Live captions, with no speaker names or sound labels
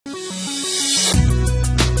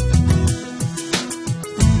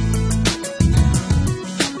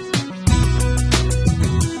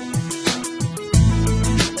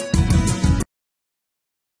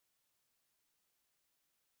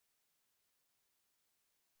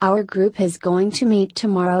Our group is going to meet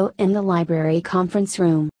tomorrow in the library conference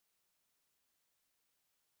room.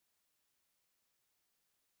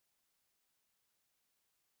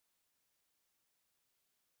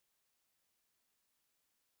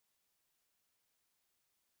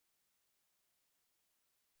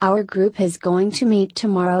 Our group is going to meet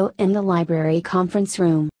tomorrow in the library conference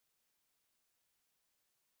room.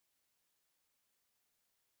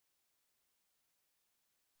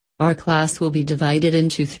 Our class will be divided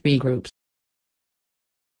into 3 groups.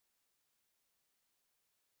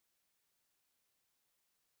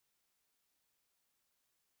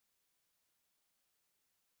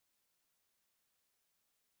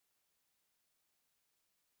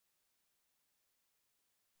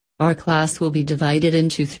 Our class will be divided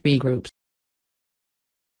into 3 groups.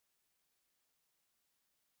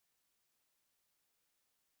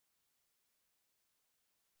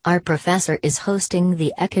 Our professor is hosting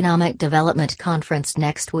the Economic Development Conference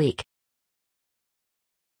next week.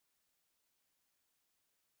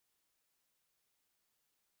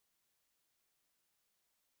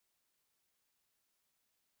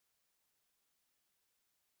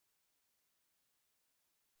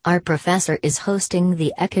 Our professor is hosting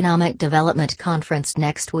the Economic Development Conference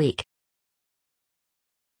next week.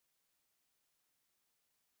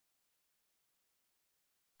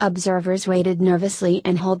 Observers waited nervously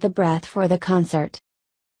and held the breath for the concert.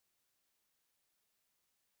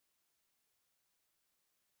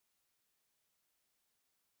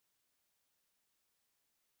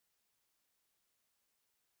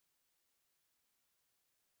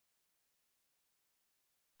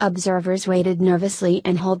 Observers waited nervously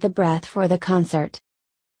and held the breath for the concert.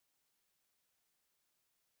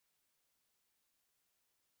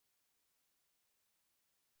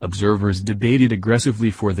 Observers debated aggressively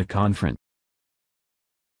for the conference.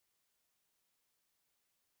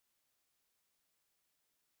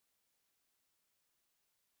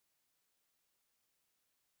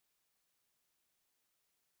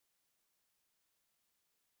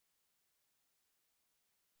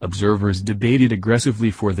 Observers debated aggressively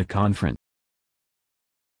for the conference.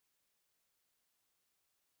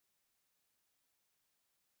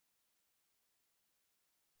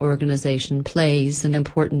 Organization plays an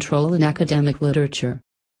important role in academic literature.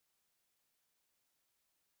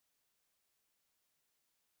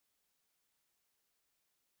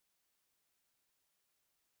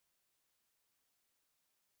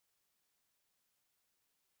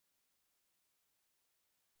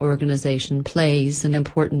 Organization plays an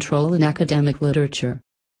important role in academic literature.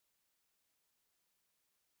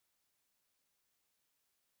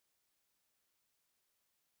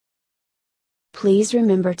 Please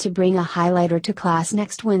remember to bring a highlighter to class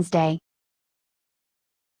next Wednesday.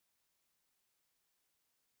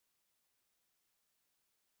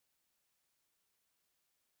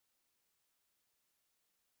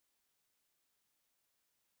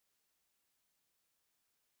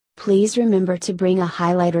 Please remember to bring a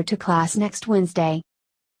highlighter to class next Wednesday.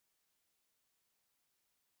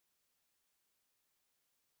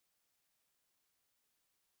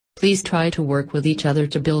 Please try to work with each other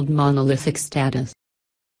to build monolithic status.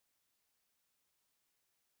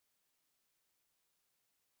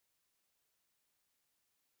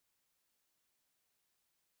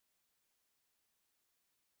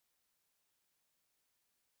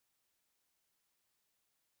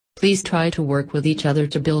 Please try to work with each other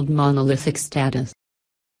to build monolithic status.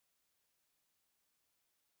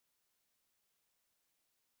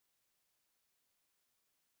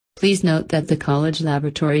 Please note that the college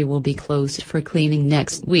laboratory will be closed for cleaning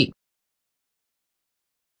next week.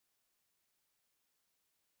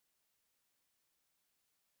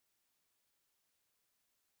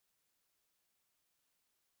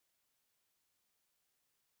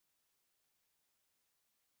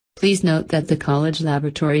 Please note that the college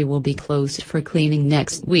laboratory will be closed for cleaning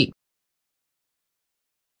next week.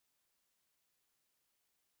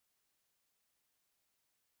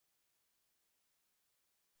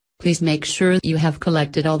 Please make sure you have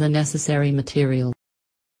collected all the necessary material.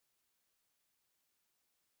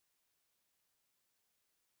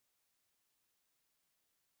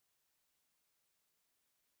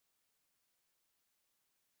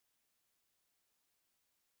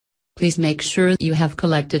 Please make sure you have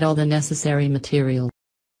collected all the necessary material.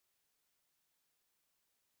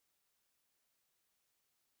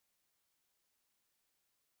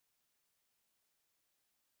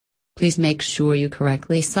 Please make sure you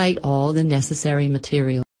correctly cite all the necessary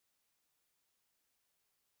material.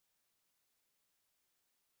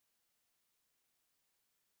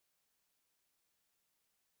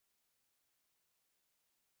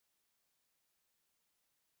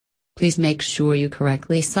 Please make sure you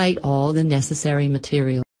correctly cite all the necessary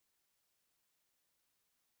material.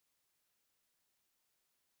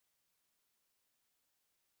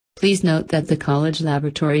 Please note that the college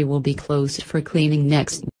laboratory will be closed for cleaning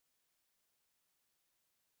next.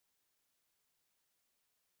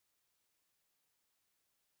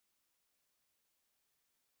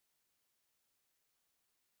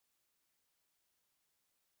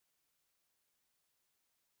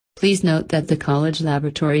 Please note that the college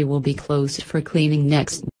laboratory will be closed for cleaning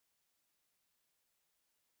next.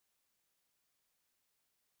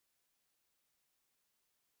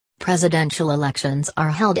 Presidential elections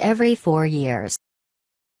are held every 4 years.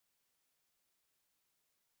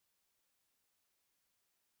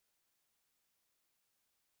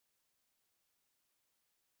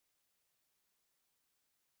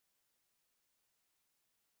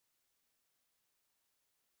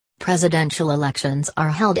 Presidential elections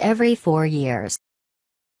are held every 4 years.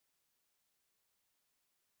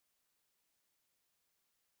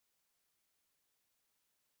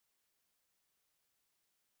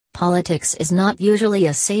 Politics is not usually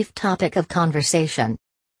a safe topic of conversation.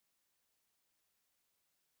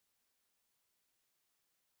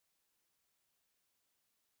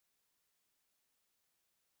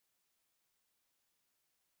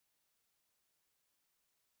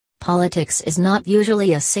 Politics is not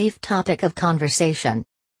usually a safe topic of conversation.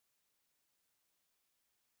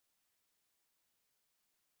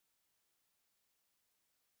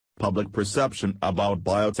 Public perception about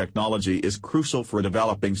biotechnology is crucial for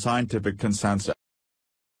developing scientific consensus.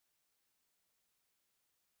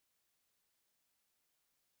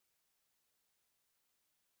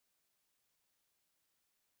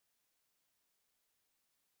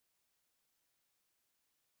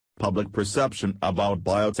 Public perception about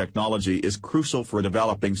biotechnology is crucial for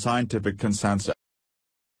developing scientific consensus.